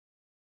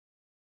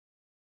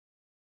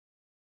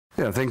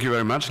Yeah, thank you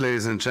very much,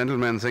 ladies and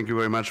gentlemen. Thank you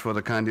very much for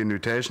the kind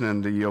invitation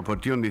and the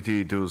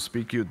opportunity to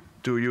speak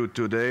to you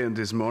today and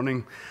this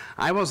morning.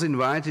 I was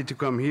invited to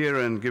come here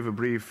and give a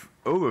brief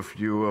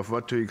overview of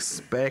what to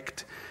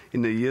expect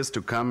in the years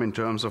to come in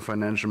terms of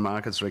financial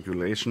markets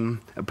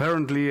regulation.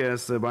 Apparently,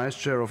 as the Vice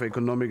Chair of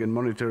Economic and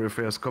Monetary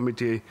Affairs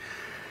Committee,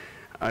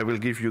 I will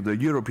give you the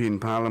European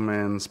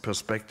Parliament's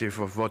perspective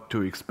of what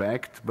to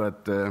expect,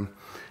 but a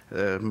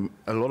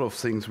lot of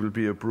things will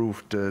be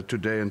approved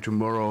today and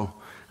tomorrow,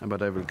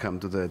 but I will come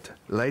to that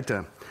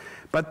later.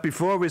 But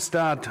before we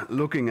start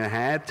looking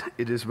ahead,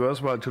 it is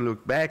worthwhile to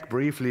look back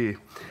briefly,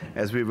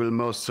 as we will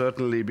most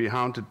certainly be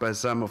haunted by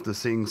some of the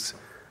things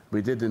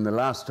we did in the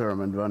last term,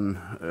 and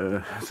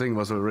one thing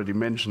was already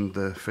mentioned,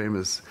 the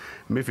famous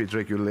MiFID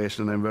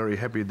regulation. I'm very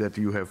happy that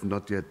you have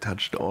not yet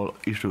touched all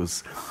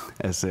issues,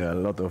 as there are a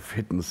lot of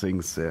hidden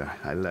things there.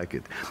 I like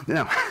it.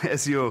 Now,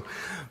 as you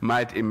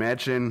might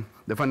imagine,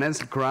 the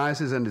financial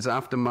crisis and its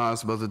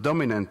aftermath was a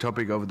dominant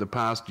topic over the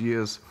past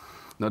years,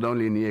 not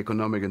only in the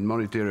Economic and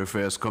Monetary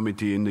Affairs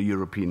Committee in the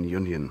European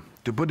Union.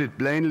 To put it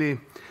plainly,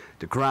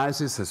 the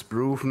crisis has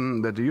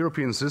proven that the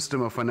European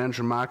system of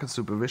financial market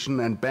supervision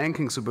and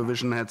banking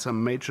supervision had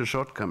some major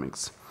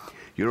shortcomings.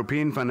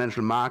 European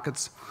financial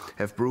markets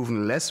have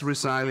proven less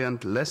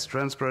resilient, less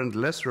transparent,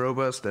 less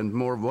robust, and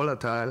more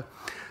volatile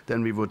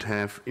than we would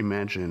have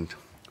imagined.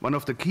 One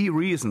of the key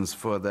reasons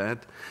for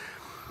that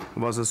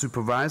was a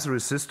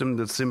supervisory system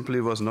that simply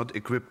was not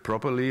equipped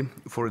properly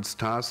for its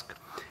task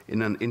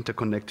in an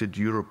interconnected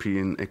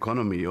European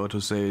economy. Or to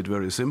say it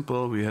very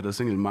simple, we had a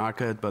single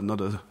market but not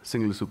a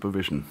single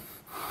supervision.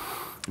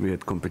 We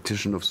had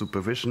competition of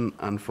supervision,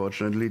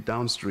 unfortunately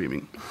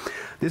downstreaming.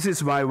 This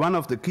is why one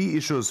of the key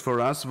issues for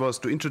us was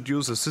to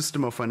introduce a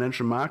system of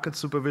financial market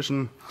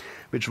supervision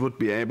which would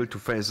be able to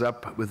face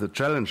up with the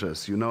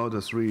challenges. You know,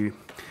 the three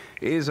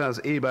ESAs,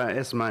 EBA,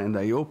 ESMA, and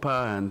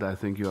IOPA, and I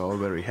think you're all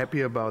very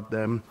happy about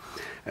them.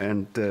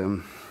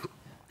 And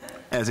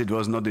as it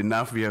was not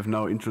enough, we have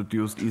now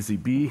introduced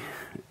ECB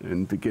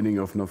in the beginning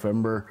of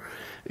November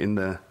in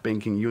the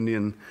banking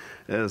union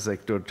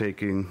sector,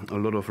 taking a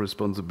lot of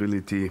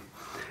responsibility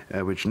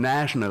which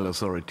national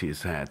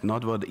authorities had,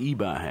 not what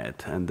EBA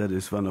had. And that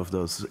is one of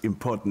those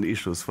important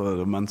issues for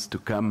the months to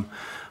come,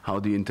 how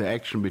the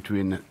interaction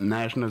between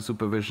national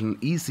supervision,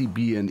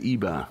 ECB and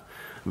EBA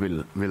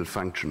will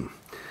function.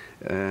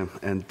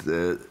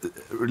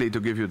 Really to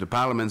give you the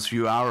Parliament's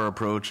view, our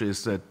approach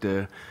is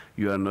that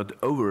you are not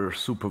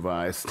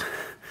over-supervised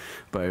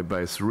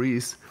by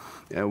threes.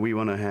 We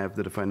want to have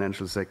that the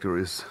financial sector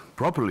is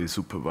properly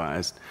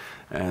supervised,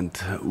 and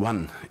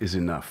one is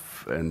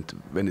enough. And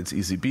when it's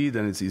ECB,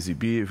 then it's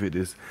ECB. If it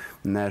is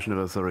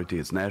national authority,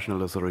 it's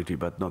national authority,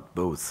 but not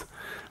both.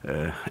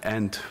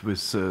 And with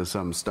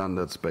some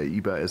standards by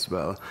EBA as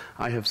well.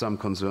 I have some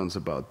concerns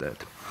about that.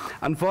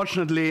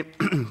 Unfortunately,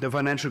 the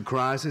financial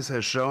crisis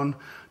has shown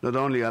not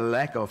only a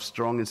lack of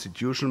strong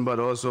institution, but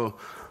also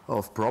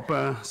of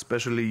proper,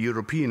 especially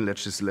European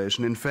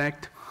legislation. In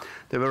fact,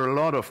 there were a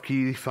lot of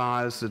key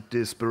files that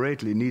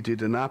desperately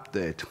needed an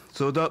update.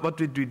 So what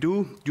did we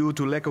do? Due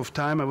to lack of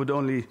time, I would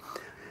only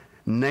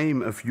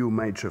name a few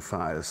major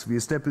files. We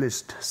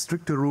established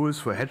stricter rules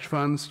for hedge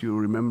funds. You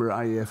remember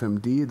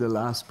IAFMD, the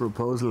last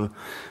proposal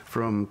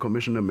from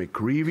Commissioner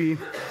McCreevy.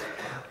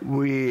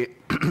 We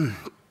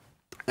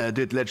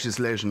did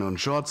legislation on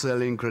short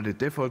selling, credit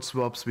default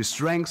swaps. We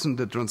strengthened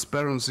the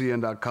transparency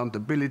and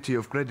accountability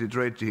of credit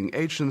rating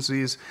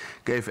agencies,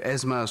 gave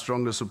ESMA a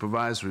stronger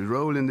supervisory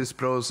role in this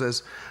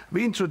process.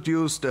 We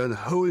introduced a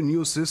whole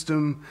new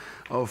system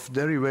of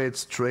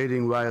derivatives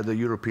trading via the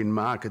European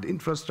Market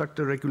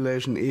Infrastructure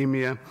Regulation,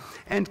 EMIR,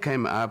 and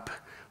came up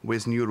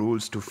with new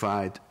rules to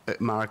fight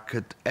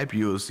market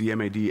abuse, the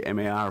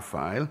MAD-MAR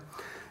file.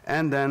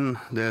 And then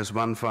there's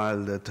one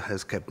file that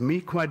has kept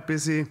me quite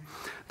busy,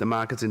 the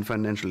Markets in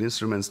Financial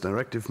Instruments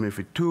Directive,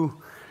 MiFID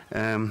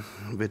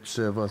II, which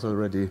was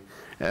already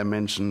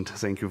mentioned.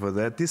 Thank you for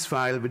that. This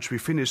file, which we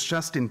finished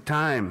just in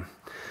time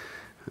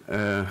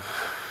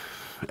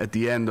at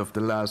the end of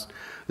the last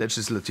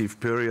legislative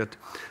period,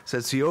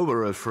 sets the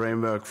overall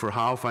framework for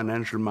how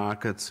financial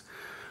markets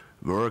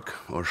work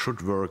or should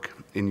work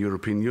in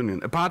European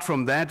Union. Apart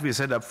from that, we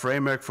set up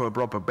framework for a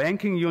proper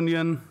banking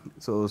union.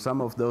 So some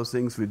of those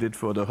things we did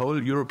for the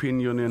whole European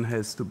Union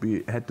had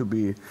to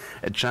be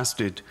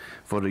adjusted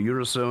for the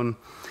Eurozone,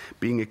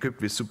 being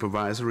equipped with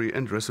supervisory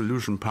and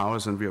resolution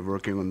powers, and we are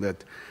working on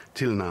that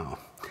till now.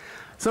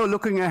 So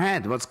looking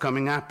ahead, what's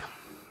coming up?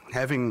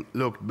 Having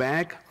looked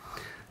back,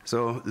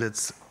 so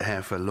let's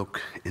have a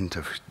look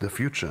into the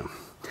future.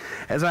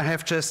 As I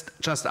have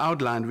just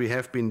outlined, we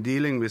have been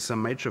dealing with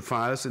some major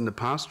files in the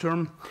past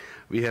term.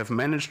 We have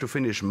managed to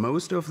finish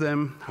most of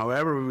them.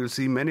 However, we will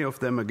see many of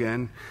them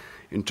again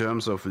in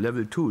terms of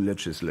level 2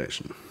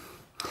 legislation.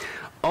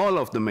 All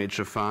of the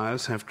major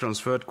files have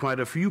transferred quite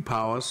a few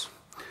powers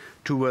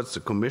towards the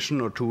Commission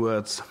or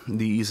towards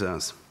the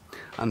ESAs.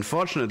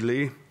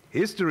 Unfortunately,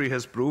 history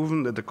has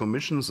proven that the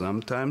Commission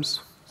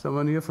sometimes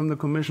someone here from the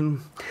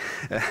Commission,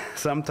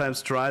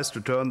 sometimes tries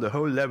to turn the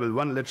whole level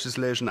 1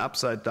 legislation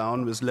upside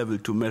down with level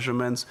 2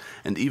 measurements,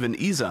 and even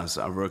ESAs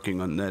are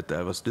working on that.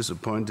 I was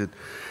disappointed.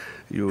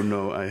 You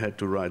know, I had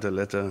to write a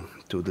letter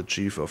to the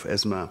chief of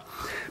ESMA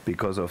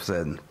because of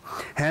that.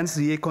 Hence,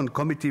 the Econ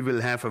Committee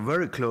will have a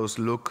very close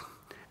look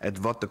at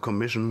what the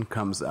Commission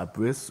comes up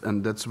with,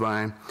 and that's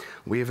why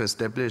we have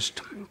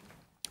established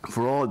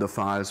for all the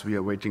files we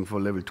are waiting for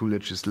level 2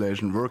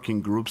 legislation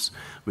working groups,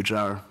 which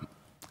are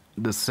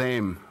the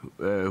same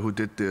who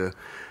did the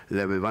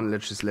level 1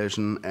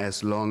 legislation,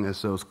 as long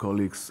as those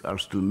colleagues are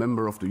still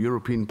member of the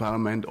European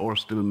Parliament or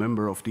still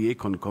member of the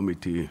Econ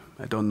Committee.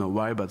 I don't know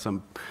why, but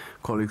some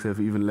colleagues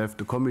have even left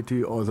the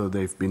committee, although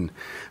they've been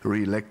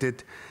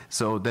re-elected,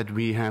 so that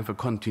we have a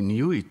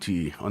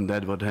continuity on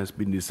that what has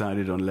been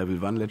decided on level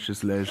 1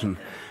 legislation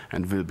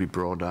and will be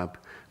brought up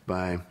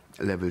by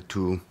level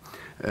 2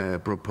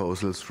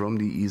 proposals from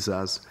the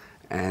ESAs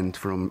and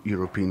from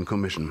European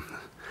Commission.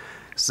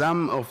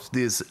 Some of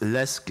this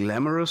less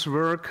glamorous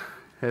work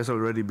has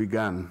already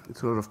begun.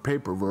 It's sort of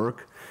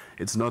paperwork.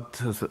 It's not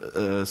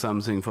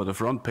something for the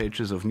front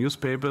pages of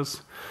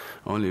newspapers,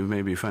 only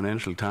maybe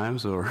Financial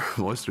Times or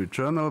Wall Street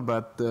Journal,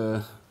 but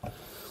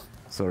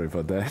sorry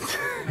for that.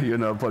 You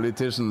know,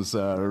 politicians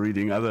are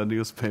reading other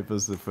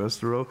newspapers, the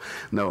first row.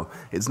 No,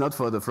 it's not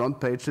for the front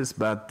pages,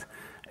 but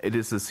it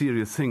is a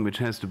serious thing which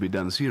has to be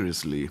done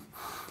seriously.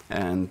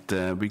 And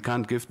we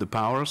can't give the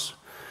powers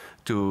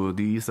to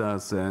the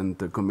ESAs and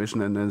the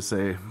Commission and then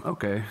say,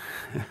 okay,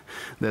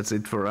 that's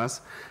it for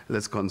us.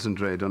 Let's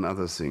concentrate on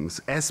other things.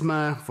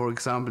 ESMA, for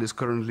example, is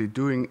currently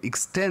doing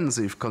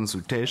extensive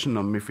consultation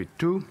on MiFID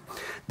II.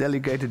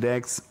 Delegated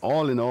acts,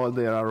 all in all,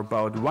 there are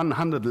about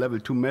 100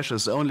 level 2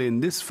 measures only in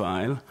this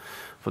file.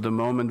 For the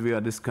moment, we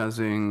are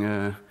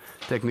discussing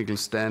technical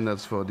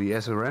standards for the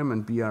SRM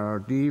and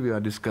BRRD. We are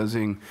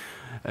discussing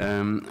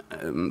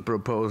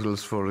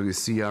proposals for the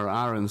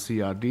CRR and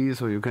CRD,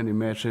 so you can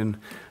imagine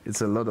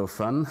it's a lot of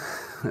fun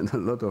and a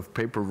lot of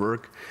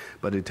paperwork,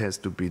 but it has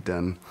to be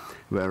done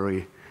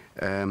very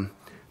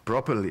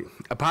properly.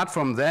 Apart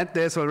from that,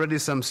 there's already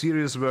some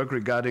serious work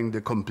regarding the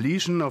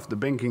completion of the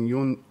banking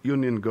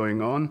union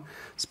going on,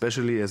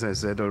 especially, as I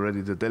said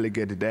already, the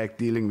delegated act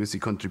dealing with the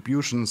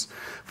contributions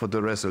for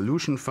the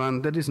resolution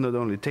fund. That is not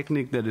only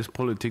technique, that is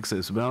politics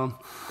as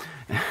well.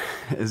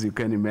 As you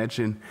can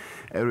imagine,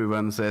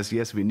 everyone says,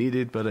 yes, we need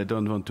it, but I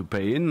don't want to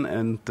pay in,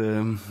 and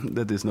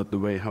that is not the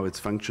way how it's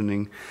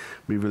functioning.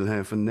 We will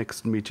have a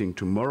next meeting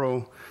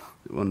tomorrow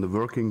on the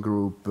working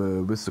group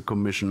with the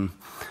Commission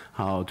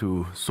how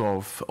to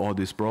solve all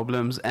these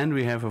problems. And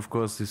we have, of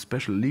course, this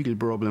special legal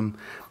problem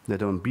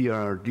that on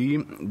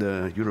BRRD,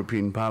 the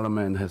European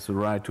Parliament has the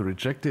right to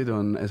reject it.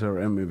 On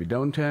SRM, we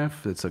don't have.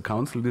 It's a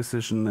council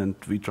decision, and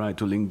we try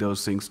to link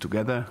those things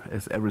together,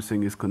 as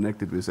everything is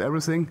connected with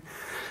everything,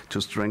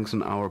 to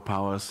strengthen our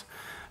powers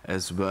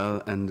as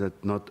well, and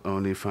that not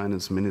only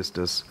finance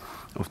ministers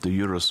of the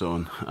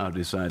Eurozone are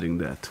deciding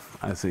that.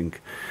 I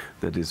think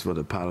that is what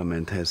the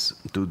Parliament has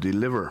to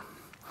deliver.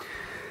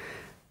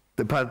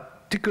 The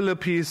particular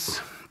piece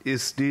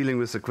is dealing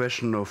with the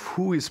question of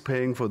who is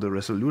paying for the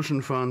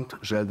resolution fund.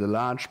 Shall the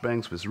large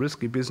banks with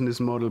risky business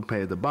model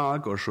pay the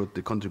bulk, or should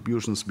the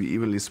contributions be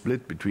evenly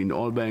split between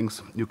all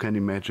banks? You can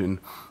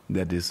imagine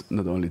that is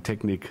not only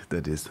technique,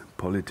 that is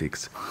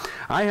politics.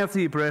 I have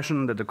the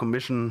impression that the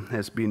Commission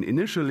has been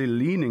initially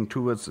leaning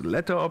towards the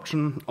latter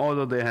option,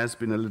 although there has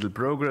been a little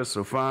progress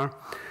so far.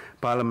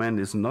 Parliament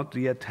is not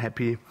yet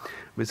happy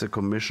with the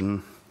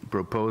Commission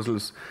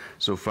proposals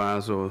so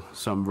far, so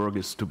some work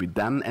is to be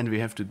done, and we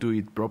have to do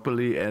it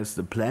properly, as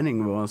the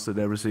planning was that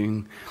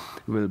everything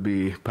will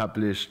be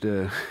published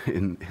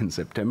in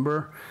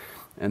September,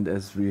 and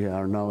as we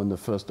are now on the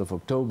 1st of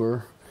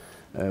October,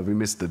 we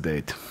missed the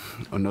date,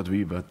 or not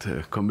we, but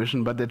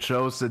Commission. But that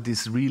shows that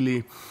this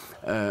really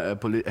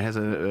has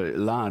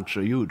a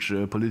huge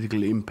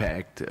political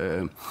impact.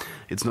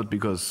 It's not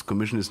because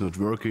Commission is not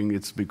working,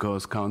 it's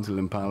because Council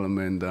and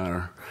Parliament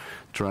are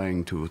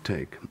trying to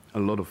take a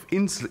lot of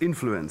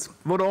influence.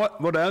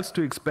 What else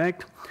to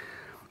expect?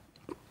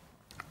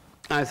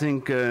 I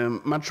think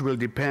much will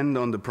depend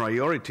on the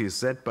priorities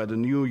set by the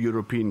new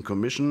European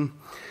Commission.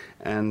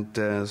 And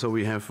so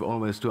we have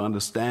always to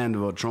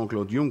understand what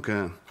Jean-Claude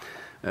Juncker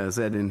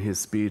said in his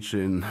speech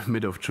in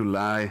mid of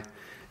July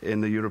in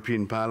the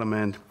European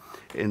Parliament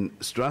in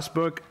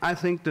Strasbourg. I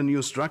think the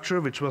new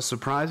structure, which was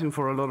surprising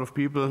for a lot of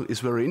people, is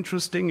very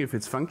interesting. If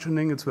it's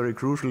functioning, it's very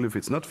crucial if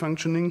it's not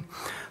functioning.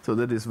 So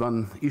that is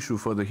one issue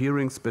for the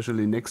hearing,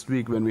 especially next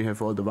week when we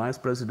have all the Vice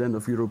President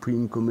of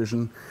European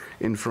Commission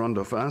in front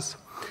of us.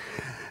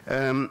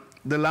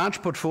 The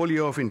large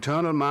portfolio of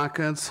internal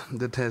markets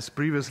that has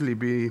previously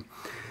been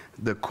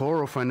the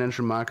core of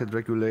financial market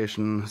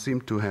regulation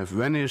seemed to have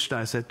vanished.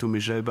 I said to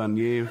Michel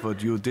Barnier,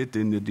 what you did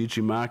in the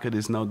DG market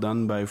is now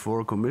done by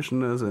 4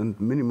 commissioners and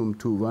minimum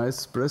 2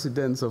 vice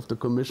presidents of the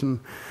Commission.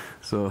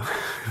 So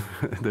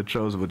that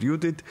shows what you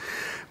did.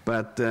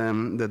 But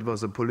that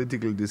was a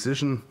political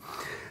decision.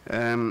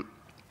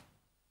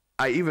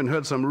 I even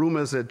heard some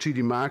rumors that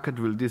GD Market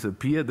will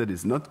disappear. That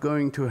is not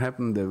going to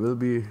happen. There will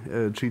be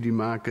a GD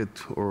Market,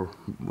 or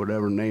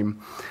whatever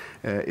name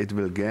it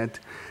will get,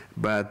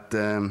 but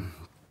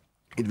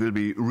it will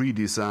be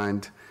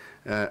redesigned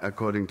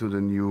according to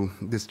the new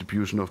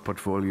distribution of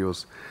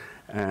portfolios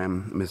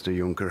Mr.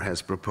 Juncker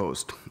has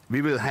proposed.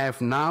 We will have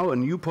now a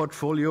new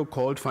portfolio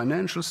called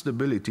Financial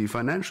Stability,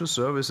 Financial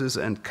Services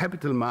and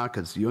Capital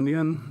Markets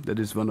Union. That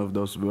is one of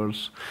those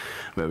words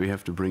where we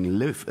have to bring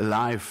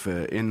life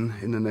in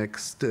the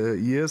next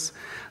years,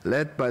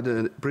 led by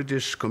the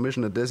British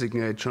Commissioner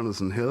designate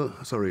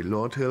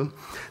Lord Hill.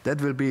 That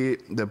will be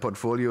the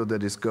portfolio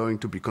that is going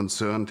to be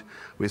concerned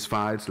with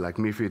files like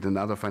MiFID and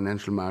other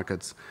financial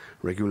markets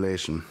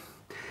regulation.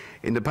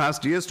 In the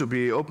past years, to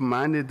be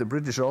open-minded, the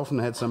British often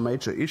had some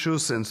major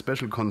issues and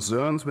special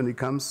concerns when it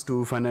comes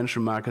to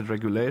financial market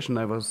regulation.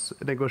 I was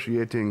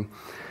negotiating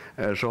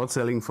short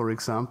selling, for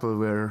example,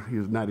 where the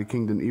United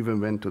Kingdom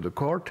even went to the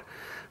court.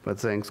 But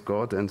thanks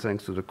God and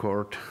thanks to the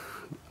court,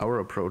 our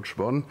approach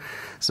won.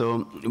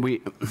 So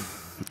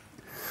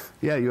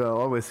yeah, you are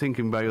always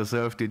thinking by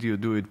yourself, did you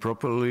do it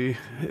properly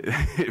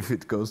if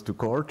it goes to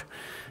court?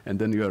 And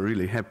then you are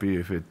really happy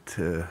if it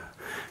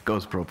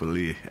goes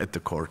properly at the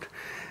court.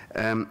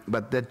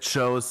 But that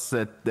shows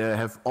that there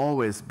have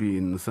always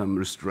been some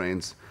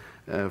restraints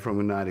from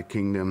the United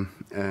Kingdom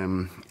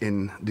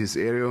in this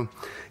area.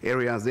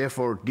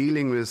 Therefore,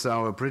 dealing with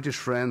our British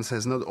friends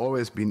has not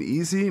always been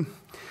easy.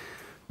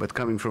 But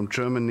coming from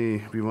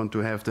Germany, we want to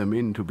have them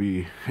in, to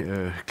be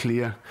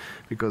clear,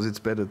 because it's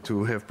better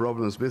to have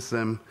problems with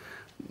them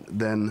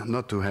than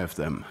not to have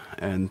them.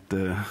 And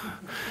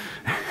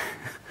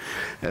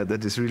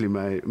that is really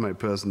my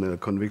personal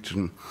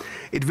conviction.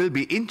 It will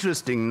be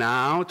interesting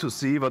now to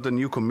see what the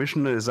new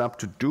commissioner is up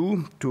to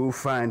do to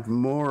find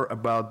more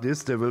about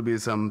this. There will be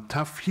some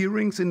tough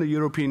hearings in the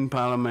European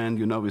Parliament.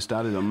 You know, we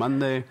started on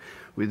Monday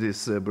with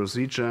this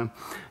procedure,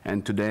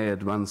 and today at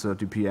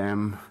 1:30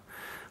 p.m.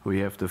 we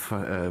have the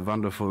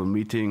wonderful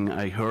meeting.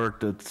 I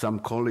heard that some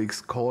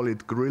colleagues call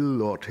it Grill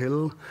Lord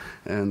Hill,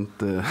 and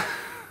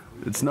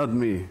it's not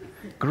me.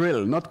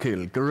 Grill, not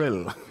kill,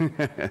 grill.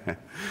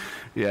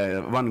 Yeah,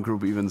 one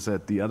group even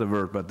said the other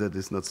word, but that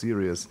is not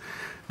serious,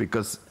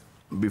 because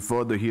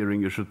before the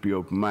hearing you should be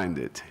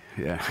open-minded.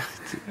 Yeah,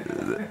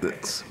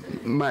 that's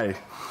my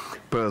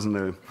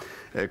personal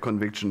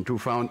conviction. To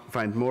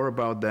find more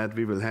about that,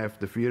 we will have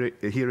the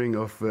hearing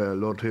of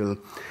Lord Hill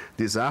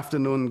this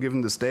afternoon.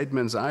 Given the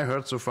statements I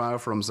heard so far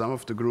from some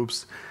of the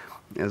groups,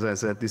 as I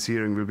said, this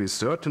hearing will be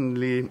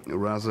certainly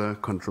rather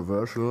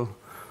controversial,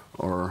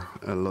 or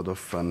a lot of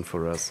fun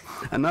for us.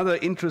 Another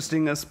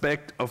interesting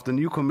aspect of the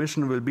new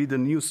commission will be the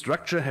new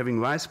structure, having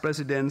vice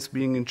presidents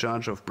being in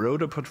charge of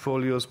broader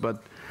portfolios,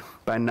 but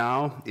by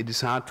now it is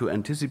hard to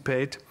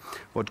anticipate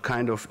what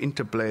kind of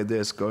interplay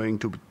there's going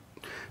to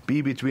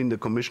be between the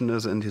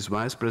commissioners and his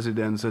vice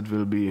presidents. That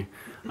will be,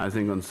 I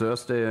think, on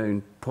Thursday, an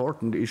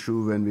important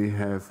issue when we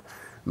have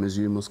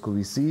Monsieur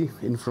Moscovici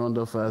in front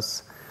of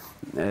us,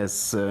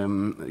 as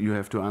you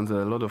have to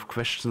answer a lot of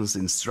questions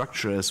in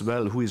structure as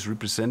well. Who is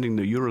representing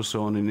the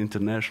Eurozone in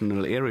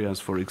international areas,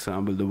 for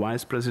example, the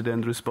vice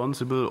president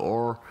responsible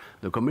or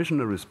the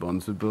commissioner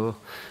responsible?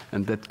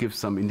 And that gives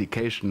some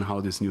indication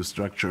how this new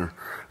structure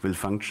will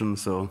function.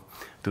 So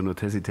do not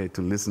hesitate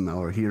to listen to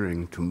our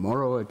hearing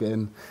tomorrow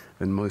again.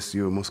 When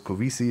Monsieur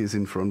Moscovici is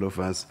in front of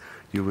us,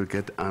 you will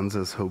get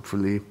answers,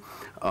 hopefully,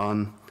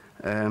 on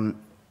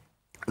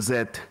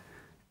that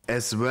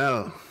as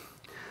well.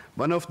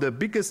 One of the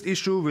biggest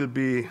issues will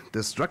be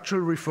the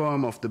structural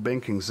reform of the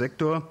banking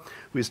sector.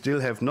 We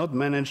still have not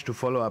managed to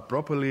follow up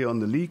properly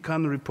on the Lee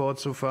Kahn report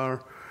so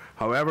far.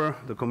 However,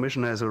 the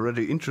Commission has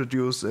already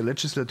introduced a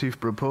legislative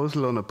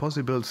proposal on a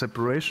possible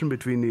separation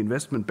between the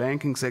investment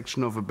banking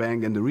section of a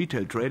bank and the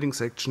retail trading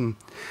section.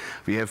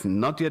 We have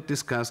not yet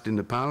discussed in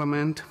the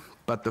Parliament,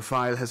 but the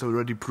file has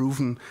already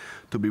proven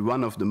to be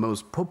one of the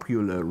most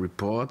popular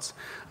reports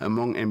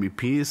among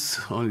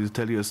MEPs. Only to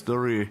tell you a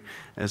story,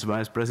 as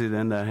Vice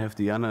President, I have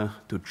the honor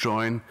to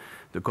join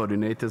the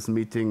coordinators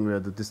meeting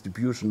where the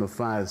distribution of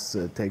files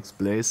takes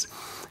place,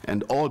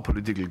 and all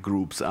political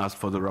groups asked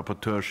for the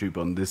rapporteurship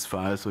on this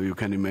file, so you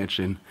can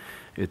imagine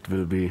it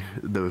will be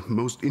the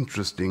most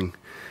interesting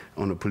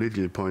on a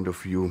political point of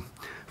view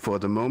for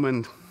the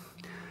moment.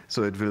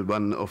 So it will be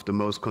one of the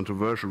most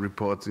controversial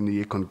reports in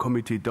the Econ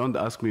Committee. Don't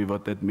ask me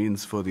what that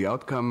means for the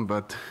outcome,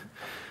 but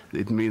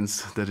it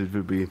means that it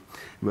will be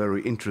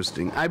very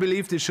interesting. I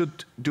believe this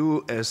should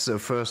do as a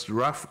first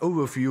rough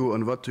overview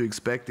on what to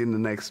expect in the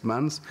next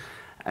months.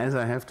 As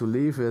I have to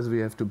leave, as we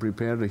have to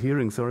prepare the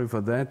hearing, sorry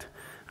for that,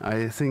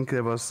 I think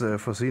there was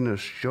foreseen a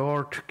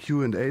short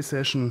Q&A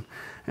session,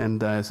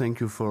 and I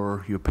thank you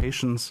for your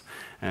patience,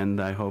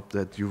 and I hope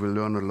that you will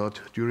learn a lot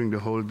during the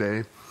whole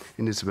day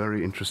in this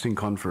very interesting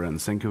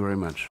conference. Thank you very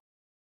much.